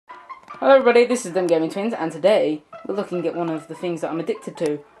Hello everybody, this is Them Gaming Twins, and today we're looking at one of the things that I'm addicted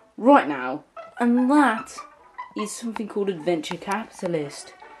to right now, and that is something called AdVenture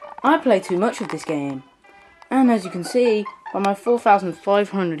Capitalist. I play too much of this game, and as you can see by my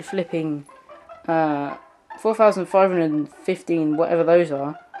 4,500 flipping, 4,515 whatever those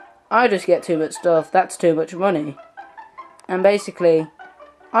are, I just get too much stuff. That's too much money, and basically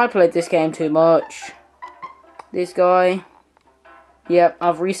I played this game too much. This guy. Yep,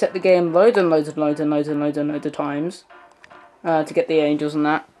 I've reset the game loads of times to get the angels and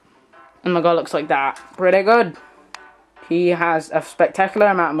that. And my guy looks like that. Pretty good. He has a spectacular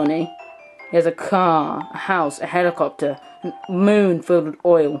amount of money. He has a car, a house, a helicopter, a moon filled with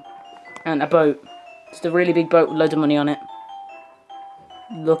oil, and a boat. Just a really big boat with loads of money on it.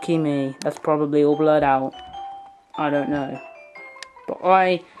 Lucky me. That's probably all blurred out. I don't know. But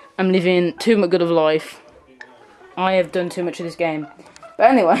I am living too much good of life. I have done too much of this game.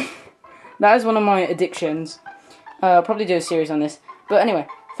 But anyway, that is one of my addictions. I'll probably do a series on this. But anyway,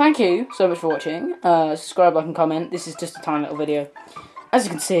 thank you so much for watching. Subscribe, like and comment. This is just a tiny little video. As you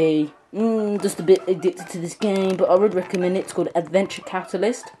can see, just a bit addicted to this game, but I would recommend it. It's called AdVenture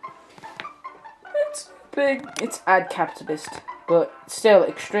Capitalist. It's big, it's Ad Capitalist, but still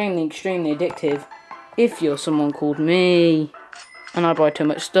extremely addictive if you're someone called me and I buy too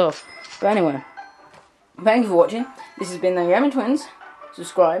much stuff. But anyway, thank you for watching. This has been the Gaming Twins.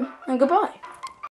 Subscribe and goodbye.